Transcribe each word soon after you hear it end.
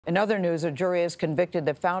In other news, a jury has convicted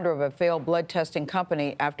the founder of a failed blood testing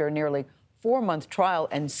company after a nearly 4-month trial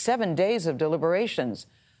and 7 days of deliberations.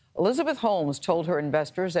 Elizabeth Holmes told her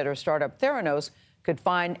investors that her startup Theranos could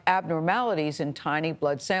find abnormalities in tiny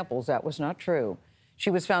blood samples. That was not true. She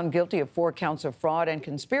was found guilty of 4 counts of fraud and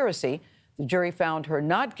conspiracy. The jury found her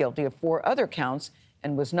not guilty of 4 other counts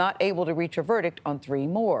and was not able to reach a verdict on 3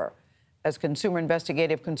 more. As consumer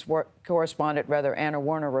investigative correspondent Anna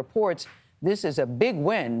Werner reports, this is a big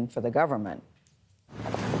win for the government.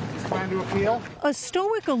 Trying to appeal? A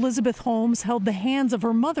stoic Elizabeth Holmes held the hands of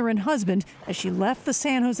her mother and husband as she left the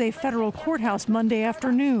San Jose federal courthouse Monday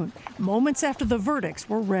afternoon, moments after the verdicts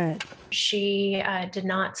were read. She did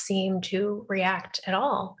not seem to react at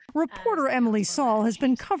all. Reporter Emily Saul has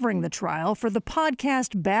been covering the trial for the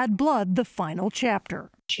podcast Bad Blood, the final chapter.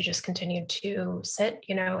 She just continued to sit,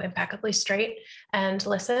 impeccably straight and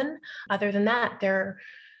listen. Other than that, there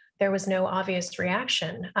was no obvious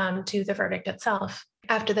reaction to the verdict itself.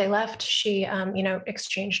 After they left, she,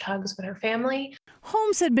 exchanged hugs with her family.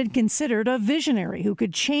 Holmes had been considered a visionary who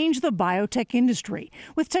could change the biotech industry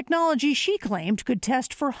with technology she claimed could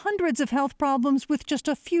test for hundreds of health problems with just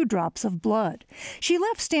a few drops of blood. She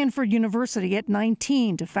left Stanford University at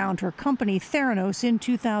 19 to found her company Theranos in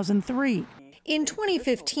 2003. In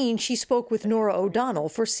 2015, she spoke with Norah O'Donnell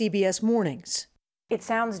for CBS Mornings. It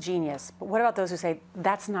sounds genius, but what about those who say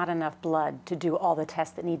that's not enough blood to do all the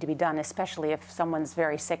tests that need to be done, especially if someone's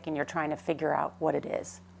very sick and you're trying to figure out what it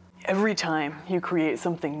is? Every time you create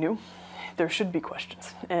something new, there should be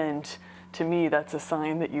questions. And to me, that's a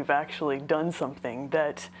sign that you've actually done something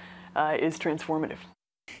that is transformative.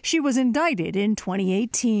 She was indicted in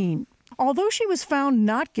 2018. Although she was found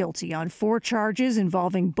not guilty on 4 charges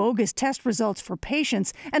involving bogus test results for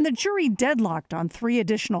patients and the jury deadlocked on 3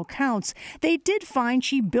 additional counts, they did find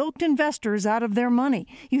she bilked investors out of their money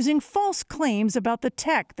using false claims about the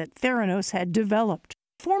tech that Theranos had developed.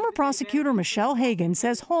 Former prosecutor Michelle Hagan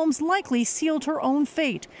says Holmes likely sealed her own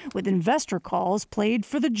fate with investor calls played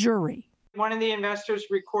for the jury. One of the investors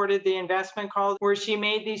recorded the investment call where she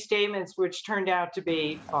made these statements which turned out to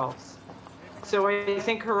be false. So I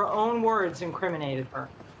think her own words incriminated her.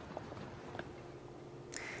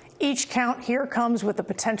 Each count here comes with a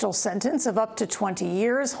potential sentence of up to 20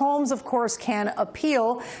 years. Holmes, of course, can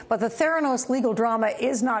appeal, but the Theranos legal drama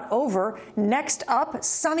is not over. Next up,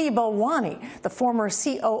 Sunny Balwani, the former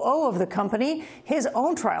COO of the company. His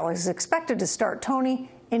own trial is expected to start,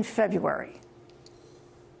 Tony, in February.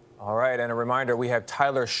 All right, and a reminder, we have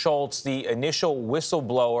Tyler Schultz, the initial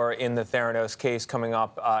whistleblower in the Theranos case, coming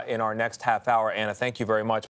up in our next half hour. Anna, thank you very much.